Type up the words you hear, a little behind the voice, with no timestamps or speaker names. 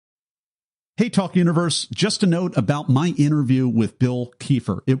Hey, Talk Universe, just a note about my interview with Bill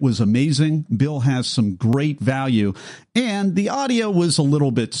Kieffer. It was amazing. Bill has some great value, and the audio was a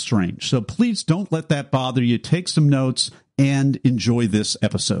little bit strange. So please don't let that bother you. Take some notes and enjoy this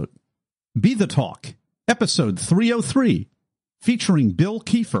episode. Be the Talk, episode 303, featuring Bill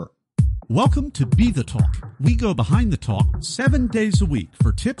Kieffer. Welcome to Be the Talk. We go behind the talk 7 days a week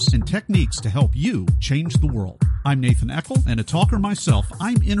for tips and techniques to help you change the world. I'm Nathan Eckel, and a talker myself.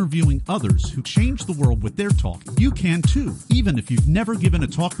 I'm interviewing others who change the world with their talk. You can too, even if you've never given a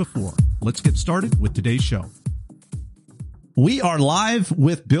talk before. Let's get started with today's show. We are live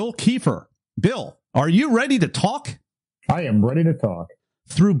with Bill Kieffer. Bill, are you ready to talk? I am ready to talk.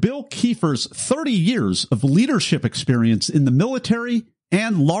 Through Bill Kieffer's 30 years of leadership experience in the military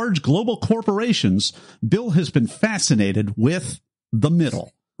and large global corporations, Bill has been fascinated with the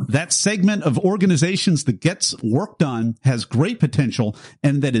middle. That segment of organizations that gets work done, has great potential,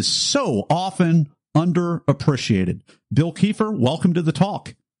 and that is so often underappreciated. Bill Kieffer, welcome to the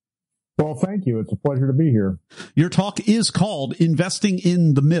talk. Well, thank you. It's a pleasure to be here. Your talk is called Investing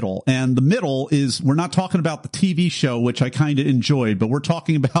in the Middle. And the middle is, we're not talking about the TV show, which I kind of enjoyed, but we're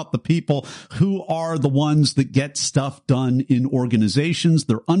talking about the people who are the ones that get stuff done in organizations.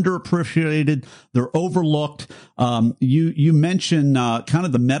 They're underappreciated. They're overlooked. You mentioned kind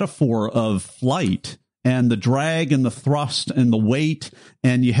of the metaphor of flight and the drag and the thrust and the weight.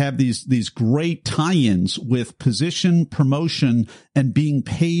 And you have these great tie-ins with position, promotion, and being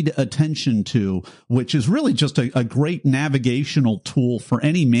paid attention to, which is really just a great navigational tool for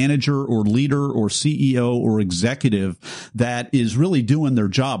any manager or leader or CEO or executive that is really doing their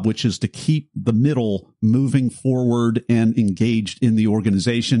job, which is to keep the middle moving forward and engaged in the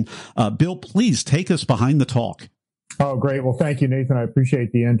organization. Bill, please take us behind the talk. Oh, great. Well, thank you, Nathan. I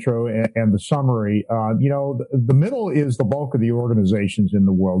appreciate the intro and the summary. The middle is the bulk of the organizations in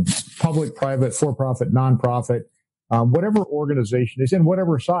the world, public, private, for-profit, nonprofit, whatever organization is in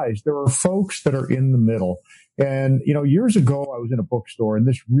whatever size. There are folks that are in the middle. And, years ago, I was in a bookstore and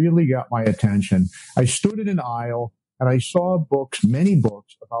this really got my attention. I stood in an aisle and I saw many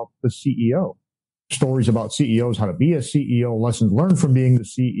books about the CEO, stories about CEOs, how to be a CEO, lessons learned from being the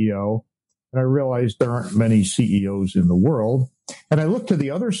CEO. And I realized there aren't many CEOs in the world. And I looked to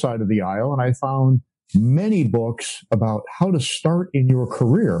the other side of the aisle and I found many books about how to start in your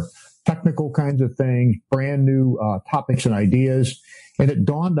career, technical kinds of things, brand new topics and ideas. And it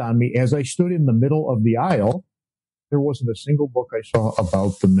dawned on me as I stood in the middle of the aisle, there wasn't a single book I saw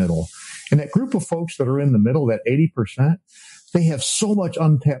about the middle. And that group of folks that are in the middle, that 80%, they have so much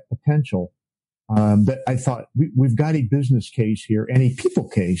untapped potential that I thought we've got a business case here and a people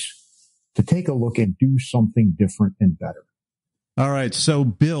case to take a look and do something different and better. All right. So,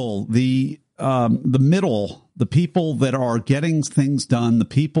 Bill, the middle, the people that are getting things done, the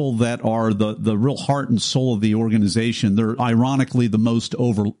people that are the real heart and soul of the organization, they're ironically the most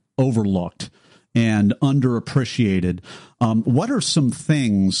overlooked and underappreciated. What are some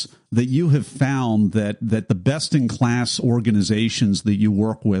things that you have found that the best in class organizations that you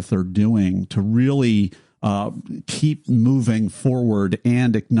work with are doing to really keep moving forward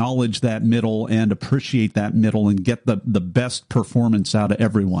and acknowledge that middle and appreciate that middle and get the best performance out of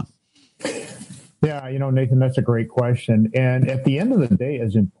everyone? Yeah, Nathan, that's a great question. And at the end of the day,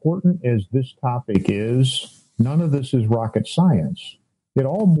 as important as this topic is, none of this is rocket science. It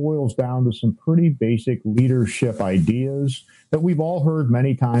all boils down to some pretty basic leadership ideas that we've all heard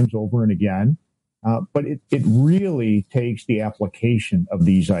many times over and again. But it really takes the application of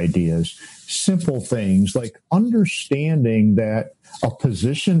these ideas. Simple things like understanding that a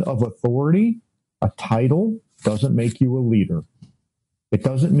position of authority, a title, doesn't make you a leader. It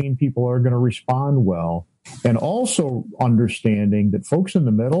doesn't mean people are going to respond well. And also understanding that folks in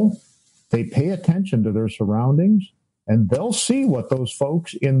the middle, they pay attention to their surroundings and they'll see what those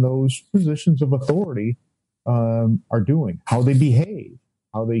folks in those positions of authority are doing, how they behave,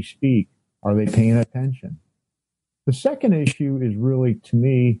 how they speak. Are they paying attention? The second issue is really, to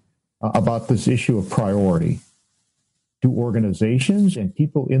me, about this issue of priority. Do organizations and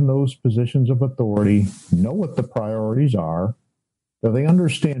people in those positions of authority know what the priorities are? Do they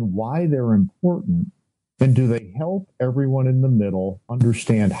understand why they're important? And do they help everyone in the middle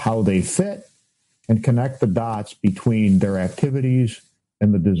understand how they fit and connect the dots between their activities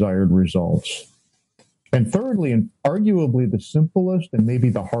and the desired results? And thirdly, and arguably the simplest and maybe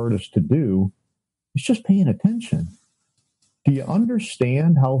the hardest to do, is just paying attention. Do you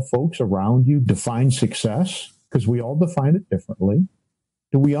understand how folks around you define success? Because we all define it differently.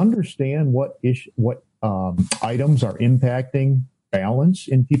 Do we understand what items are impacting balance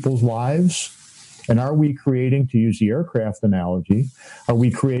in people's lives? And are we creating, to use the aircraft analogy, are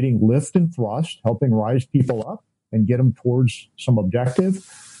we creating lift and thrust, helping rise people up and get them towards some objective?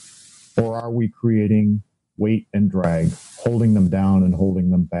 Or are we creating weight and drag, holding them down and holding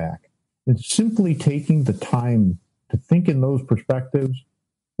them back? And simply taking the time to think in those perspectives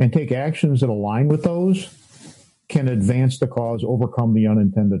and take actions that align with those can advance the cause, overcome the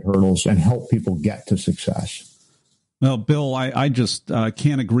unintended hurdles, and help people get to success. Well, Bill, I just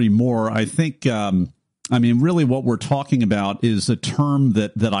can't agree more. I think, really what we're talking about is a term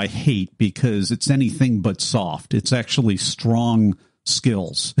that I hate because it's anything but soft. It's actually strong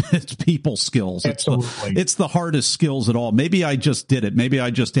skills. It's people skills. It's the hardest skills at all. Maybe I just did it. Maybe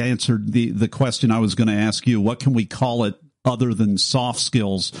I just answered the question I was going to ask you. What can we call it other than soft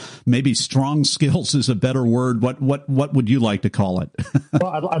skills? Maybe strong skills is a better word. What would you like to call it?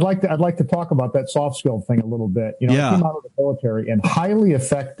 Well, I'd like to talk about that soft skill thing a little bit. I came out of the military, and highly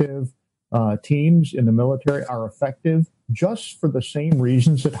effective teams in the military are effective just for the same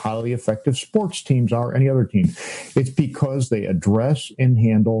reasons that highly effective sports teams are, any other team. It's because they address and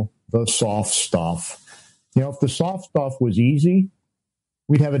handle the soft stuff. If the soft stuff was easy,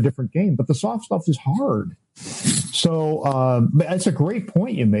 we'd have a different game, but the soft stuff is hard. So that's a great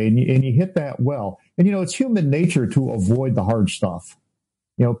point you made, and you hit that well. And, it's human nature to avoid the hard stuff.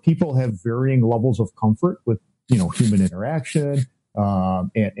 People have varying levels of comfort with, human interaction,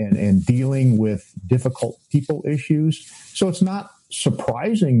 and dealing with difficult people issues. So it's not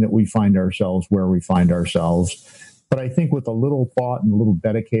surprising that we find ourselves where we find ourselves. But I think with a little thought and a little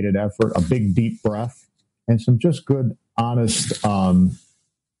dedicated effort, a big deep breath, and some just good, honest,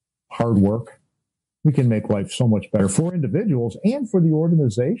 hard work, we can make life so much better for individuals and for the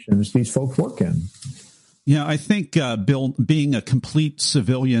organizations these folks work in. Yeah, I think, Bill, being a complete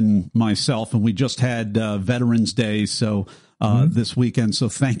civilian myself, and we just had Veterans Day this weekend, so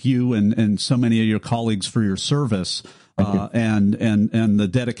thank you and so many of your colleagues for your service and the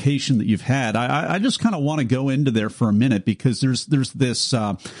dedication that you've had. I just kind of want to go into there for a minute because there's this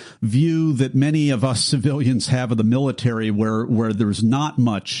view that many of us civilians have of the military where there's not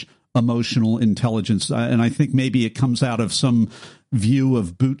much emotional intelligence. And I think maybe it comes out of some view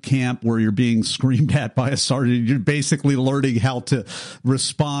of boot camp where you're being screamed at by a sergeant. You're basically learning how to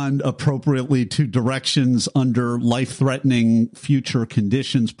respond appropriately to directions under life-threatening future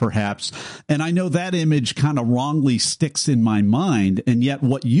conditions, perhaps. And I know that image kind of wrongly sticks in my mind. And yet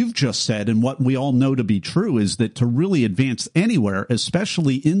what you've just said and what we all know to be true is that to really advance anywhere,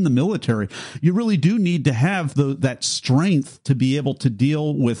 especially in the military, you really do need to have that strength to be able to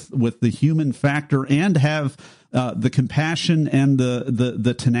deal with the human factor and have the compassion and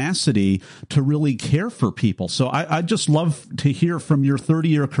the tenacity to really care for people. So I just love to hear from your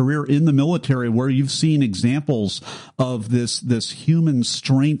 30-year career in the military where you've seen examples of this human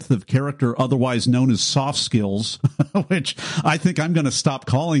strength of character, otherwise known as soft skills, which I think I'm going to stop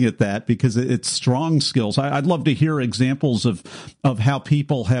calling it that because it's strong skills. I'd love to hear examples of how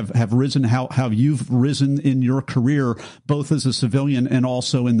people have risen, how you've risen in your career, both as a civilian and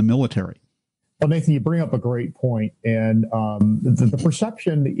also in the military. Well, Nathan, you bring up a great point, and the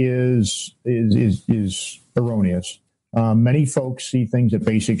perception is erroneous. Many folks see things at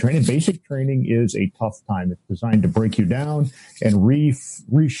basic training. Basic training is a tough time. It's designed to break you down and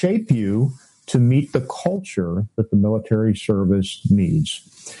reshape you to meet the culture that the military service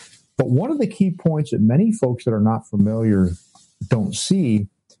needs. But one of the key points that many folks that are not familiar don't see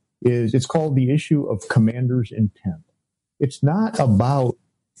is it's called the issue of commander's intent. It's not about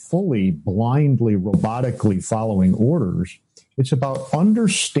fully, blindly, robotically following orders. It's about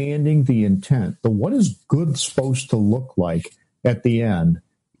understanding the intent. But what is good supposed to look like at the end?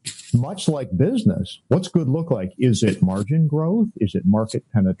 Much like business, what's good look like? Is it margin growth? Is it market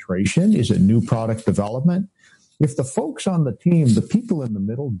penetration? Is it new product development? If the folks on the team, the people in the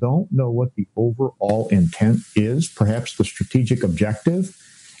middle, don't know what the overall intent is, perhaps the strategic objective,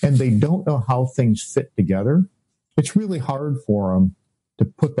 and they don't know how things fit together, it's really hard for them to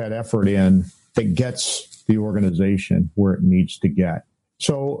put that effort in that gets the organization where it needs to get.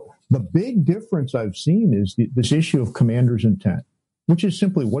 So the big difference I've seen is this issue of commander's intent, which is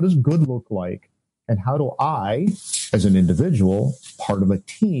simply what does good look like and how do I, as an individual, part of a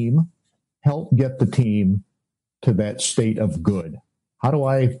team, help get the team to that state of good? How do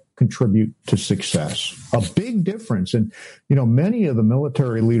I contribute to success? A big difference. And, many of the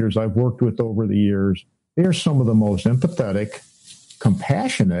military leaders I've worked with over the years, they are some of the most empathetic,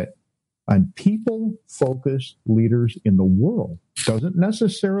 compassionate, and people-focused leaders in the world. Doesn't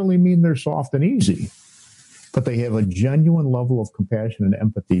necessarily mean they're soft and easy, but they have a genuine level of compassion and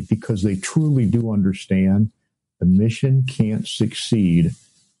empathy because they truly do understand the mission can't succeed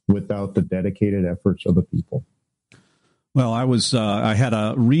without the dedicated efforts of the people. Well, I had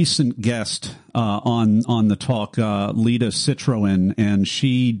a recent guest on the talk, Lita Citroen, and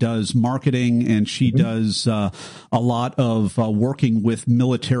she does marketing, and she does a lot of working with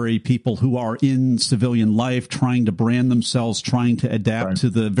military people who are in civilian life, trying to brand themselves, trying to adapt to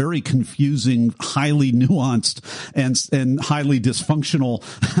the very confusing, highly nuanced and highly dysfunctional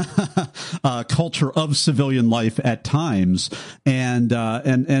culture of civilian life at times. And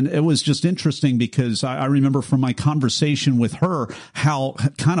it was just interesting because I remember from my conversation with her how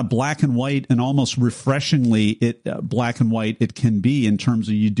kind of black and white and almost refreshingly black and white it can be, in terms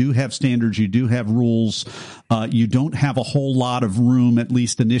of you do have standards, you do have rules, you don't have a whole lot of room, at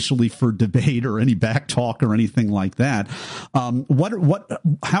least initially, for debate or any back talk or anything like that. What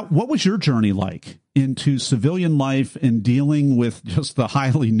was your journey like into civilian life and dealing with just the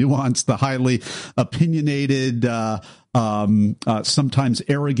highly nuanced, the highly opinionated, sometimes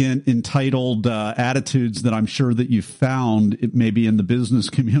arrogant, entitled attitudes that I'm sure that you found maybe in the business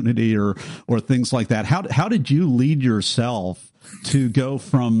community or things like that? How did you lead yourself to go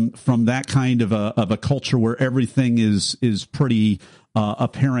from that kind of a culture where everything is pretty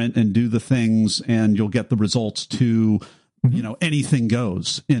apparent and do the things and you'll get the results, to anything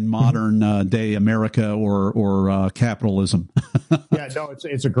goes in modern day America or capitalism? Yeah, no,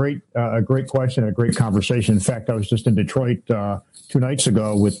 it's a great question, a great conversation. In fact, I was just in Detroit 2 nights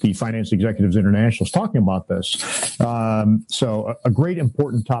ago with the Finance Executives Internationals talking about this. So a great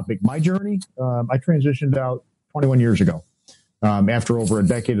important topic. My journey, I transitioned out 21 years ago after over a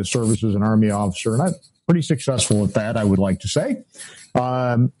decade of service as an Army officer, and I'm pretty successful at that, I would like to say.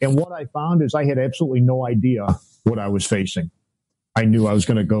 And what I found is I had absolutely no idea what I was facing. I knew I was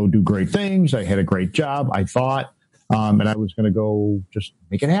going to go do great things. I had a great job, I thought, and I was going to go just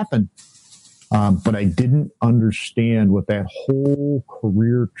make it happen. But I didn't understand what that whole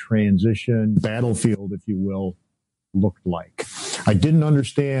career transition battlefield, if you will, looked like. I didn't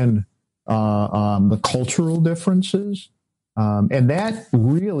understand the cultural differences. And that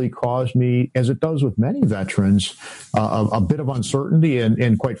really caused me, as it does with many veterans, a bit of uncertainty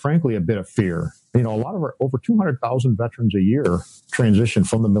and quite frankly, a bit of fear. A lot of our over 200,000 veterans a year transition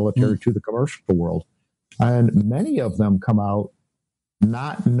from the military to the commercial world. And many of them come out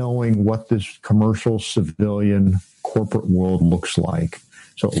not knowing what this commercial, civilian, corporate world looks like.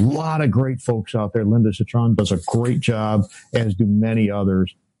 So a lot of great folks out there. Linda Citron does a great job, as do many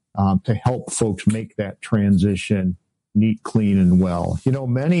others, to help folks make that transition neat, clean, and well.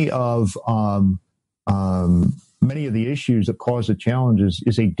 Many of the issues that cause the challenges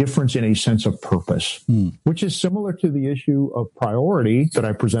is a difference in a sense of purpose, which is similar to the issue of priority that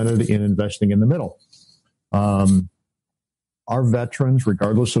I presented in Investing in the Middle. Our veterans,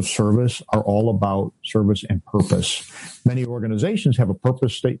 regardless of service, are all about service and purpose. Many organizations have a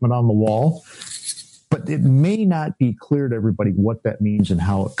purpose statement on the wall, but it may not be clear to everybody what that means and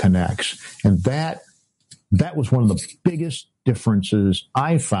how it connects. And that was one of the biggest differences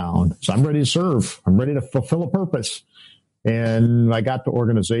I found. So I'm ready to serve. I'm ready to fulfill a purpose. And I got to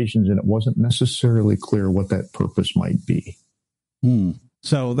organizations and it wasn't necessarily clear what that purpose might be.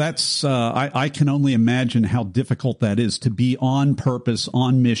 So that's, I can only imagine how difficult that is, to be on purpose,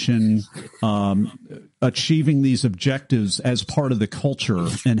 on mission, achieving these objectives as part of the culture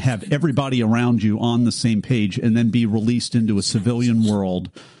and have everybody around you on the same page, and then be released into a civilian world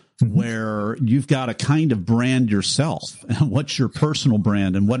where you've got to kind of brand yourself. What's your personal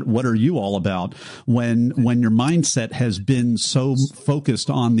brand, and what are you all about when your mindset has been so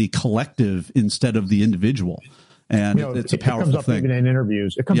focused on the collective instead of the individual? And it's a powerful thing. It comes up even in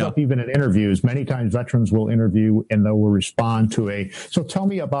interviews. It comes up even in interviews. Many times veterans will interview and they will respond to so tell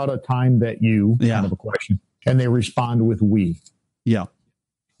me about a time that you, kind of a question, and they respond with we. Yeah.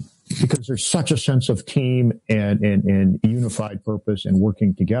 Because there's such a sense of team and unified purpose and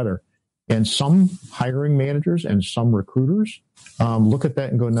working together. And some hiring managers and some recruiters look at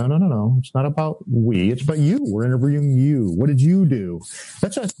that and go, no. It's not about we. It's about you. We're interviewing you. What did you do?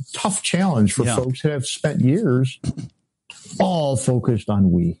 That's a tough challenge for folks that have spent years all focused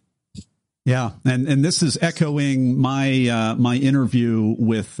on we. Yeah. And this is echoing my my interview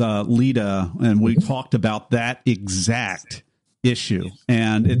with Lita, and we talked about that exact issue.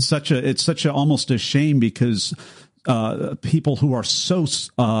 And it's such a almost a shame, because people who are so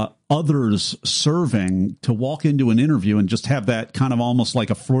others serving, to walk into an interview and just have that kind of almost like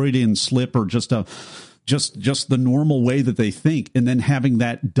a Freudian slip, or just the normal way that they think, and then having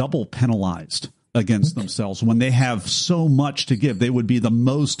that double penalized against themselves when they have so much to give. They would be the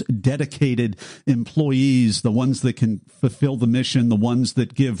most dedicated employees, the ones that can fulfill the mission, the ones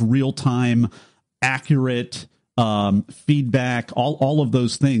that give real-time, accurate feedback, all of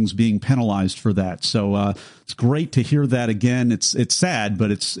those things being penalized for that. So it's great to hear that again. It's sad,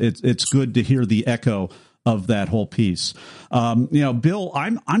 but it's good to hear the echo of that whole piece. Bill,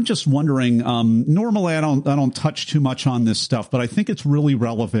 I'm just wondering, normally I don't touch too much on this stuff, but I think it's really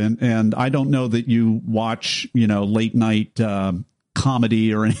relevant. And I don't know that you watch, late night,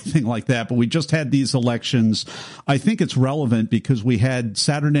 comedy or anything like that, but we just had these elections. I think it's relevant because we had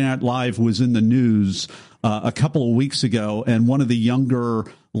Saturday Night Live was in the news a couple of weeks ago, and one of the younger,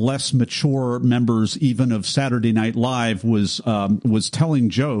 less mature members even of Saturday Night Live was telling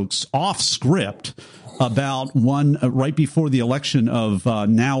jokes off script about one right before the election of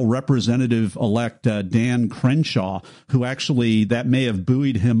now Representative-elect Dan Crenshaw, who actually that may have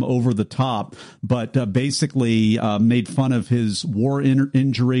buoyed him over the top, but basically made fun of his war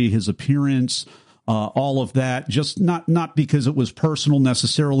injury, his appearance, all of that, just not because it was personal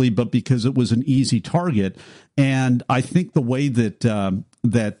necessarily, but because it was an easy target. And I think the way that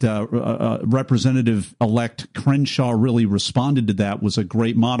Representative-elect Crenshaw really responded to that was a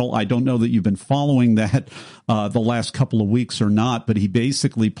great model. I don't know that you've been following that the last couple of weeks or not, but he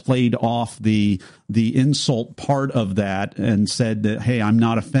basically played off the insult part of that and said that, hey, I'm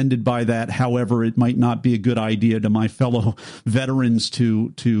not offended by that. However, it might not be a good idea to my fellow veterans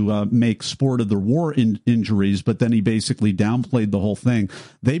to make sport of their war injuries. But then he basically downplayed the whole thing.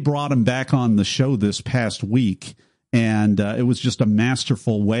 They brought him back on the show this past week. And it was just a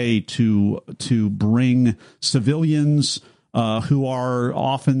masterful way to bring civilians who are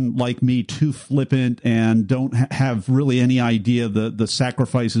often, like me, too flippant and don't have really any idea the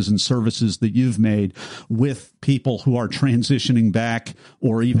sacrifices and services that you've made with people who are transitioning back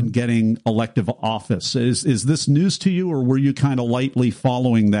or even getting elective office. Is this news to you, or were you kind of lightly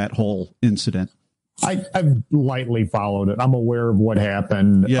following that whole incident? I've lightly followed it. I'm aware of what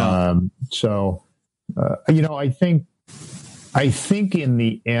happened. Yeah. I think in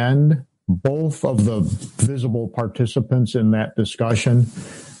the end, both of the visible participants in that discussion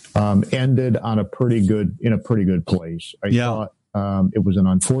ended on in a pretty good place. I thought it was an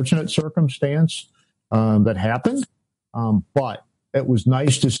unfortunate circumstance that happened, but it was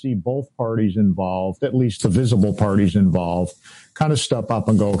nice to see both parties involved, at least the visible parties involved, kind of step up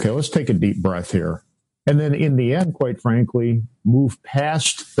and go, okay, let's take a deep breath here. And then in the end, quite frankly, move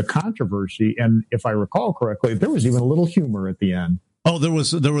past the controversy. And if I recall correctly, there was even a little humor at the end. Oh, there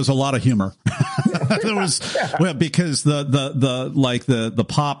was a lot of humor. There was, well, because the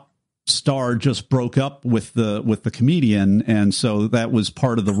pop star just broke up with the comedian, and so that was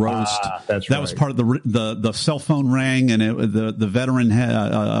part of the roast. That was part of the cell phone rang, and the veteran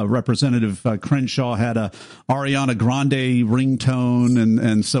had, Representative Crenshaw had a Ariana Grande ringtone,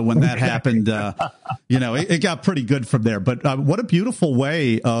 and so when that happened, it got pretty good from there. But what a beautiful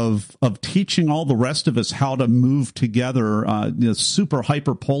way of teaching all the rest of us how to move together. Super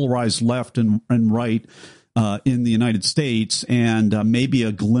hyper polarized left and right. In the United States, and maybe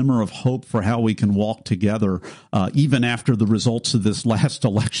a glimmer of hope for how we can walk together, even after the results of this last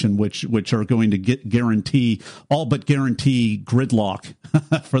election, which are going to guarantee gridlock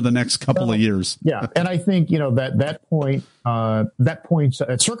for the next couple of years. Yeah, and I think that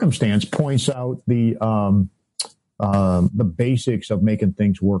circumstance points out the basics of making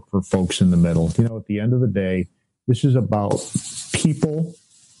things work for folks in the middle. At the end of the day, this is about people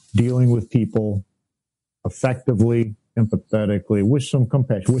dealing with people effectively, empathetically, with some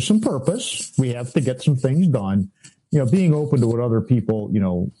compassion, with some purpose. We have to get some things done. Being open to what other people,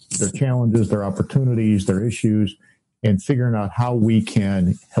 their challenges, their opportunities, their issues, and figuring out how we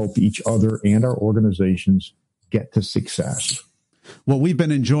can help each other and our organizations get to success. Well, we've been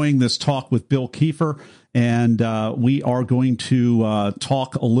enjoying this talk with Bill Kieffer, and we are going to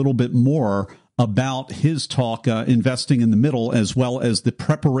talk a little bit more about his talk, Investing in the Middle, as well as the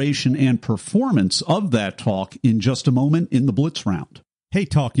preparation and performance of that talk in just a moment in the Blitz Round. Hey,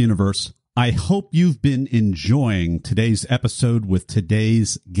 Talk Universe. I hope you've been enjoying today's episode with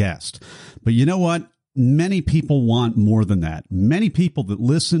today's guest. But you know what? Many people want more than that. Many people that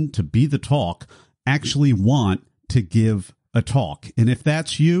listen to Be the Talk actually want to give a talk. And if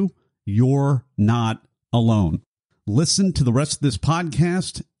that's you, you're not alone. Listen to the rest of this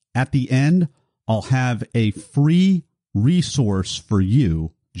podcast. At the end, I'll have a free resource for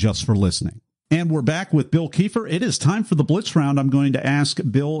you just for listening. And we're back with Bill Kieffer. It is time for the Blitz Round. I'm going to ask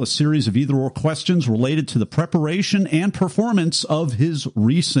Bill a series of either-or questions related to the preparation and performance of his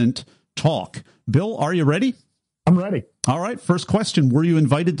recent talk. Bill, are you ready? I'm ready. All right. First question. Were you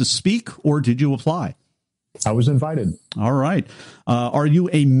invited to speak, or did you apply? I was invited. All right. Are you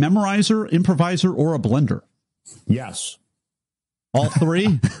a memorizer, improviser, or a blender? Yes. All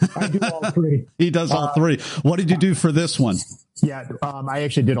three? I do all three. He does all three. What did you do for this one? Yeah, I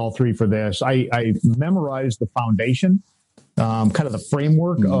actually did all three for this. I memorized the foundation, kind of the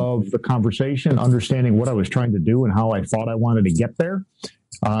framework of the conversation, understanding what I was trying to do and how I thought I wanted to get there,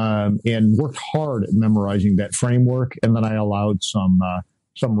 and worked hard at memorizing that framework. And then I allowed some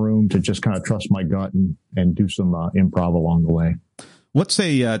room to just kind of trust my gut and do some improv along the way. What's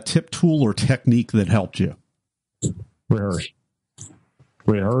a tip, tool, or technique that helped you? Rehearse.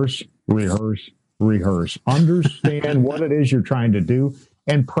 Understand what it is you're trying to do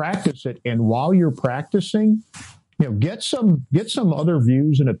and practice it. And while you're practicing, get some other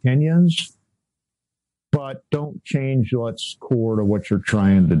views and opinions, but don't change what's core to what you're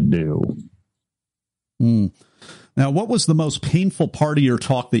trying to do. Now, what was the most painful part of your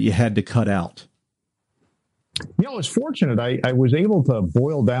talk that you had to cut out? I was fortunate. I was able to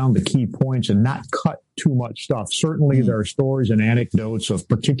boil down the key points and not cut too much stuff. Certainly, there are stories and anecdotes of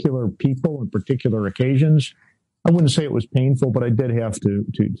particular people and particular occasions. I wouldn't say it was painful, but I did have to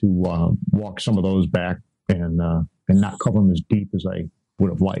walk some of those back and not cover them as deep as I would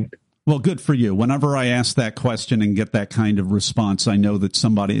have liked. Well, good for you. Whenever I ask that question and get that kind of response, I know that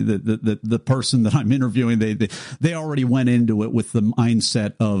somebody, the person that I'm interviewing, they already went into it with the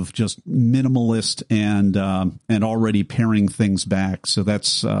mindset of just minimalist and already paring things back. So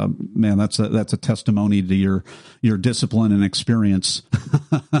that's that's a testimony to your discipline and experience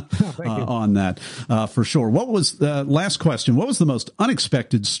on that for sure. What was last question? What was the most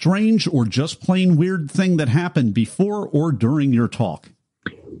unexpected, strange, or just plain weird thing that happened before or during your talk?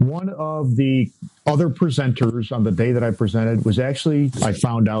 One of the other presenters on the day that I presented was actually, I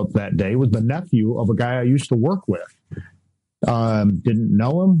found out that day, was the nephew of a guy I used to work with. Didn't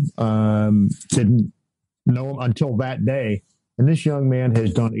know him until that day. And this young man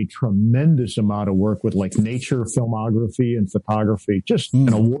has done a tremendous amount of work with like nature filmography and photography, just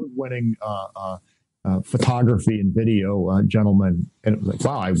an award-winning photography and video gentleman. And it was like,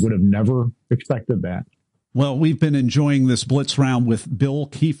 wow, I would have never expected that. Well, we've been enjoying this blitz round with Bill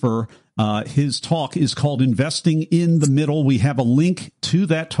Kieffer. His talk is called Investing in the Middle. We have a link to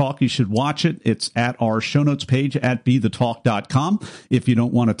that talk. You should watch it. It's at our show notes page at BeTheTalk.com. If you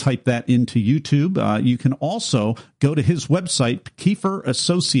don't want to type that into YouTube, you can also go to his website,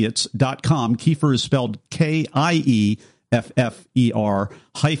 KiefferAssociates.com. Kieffer is spelled KIEFFER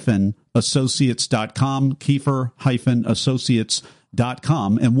 -associates.com, Kieffer-associates.com.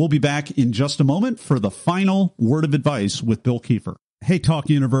 And we'll be back in just a moment for the final word of advice with Bill Kieffer. Hey, Talk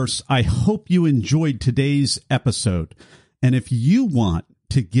Universe, I hope you enjoyed today's episode. And if you want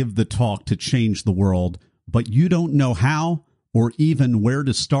to give the talk to change the world, but you don't know how or even where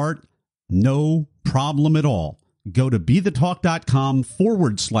to start, no problem at all. Go to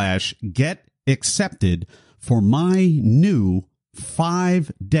BeTheTalk.com/get accepted for my new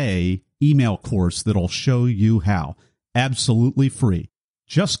 5-day email course that'll show you how. Absolutely free.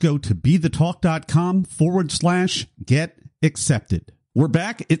 Just go to BeTheTalk.com/get accepted. We're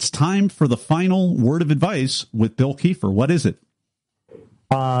back. It's time for the final word of advice with Bill Kieffer. What is it?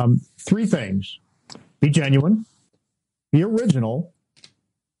 3 things. Be genuine, be original,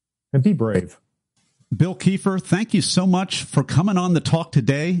 and be brave. Bill Kieffer, thank you so much for coming on the talk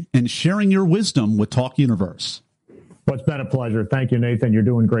today and sharing your wisdom with Talk Universe. Well, it's been a pleasure. Thank you, Nathan. You're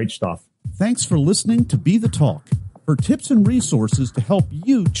doing great stuff. Thanks for listening to Be the Talk. For tips and resources to help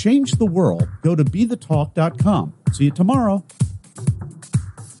you change the world, go to BeTheTalk.com. See you tomorrow.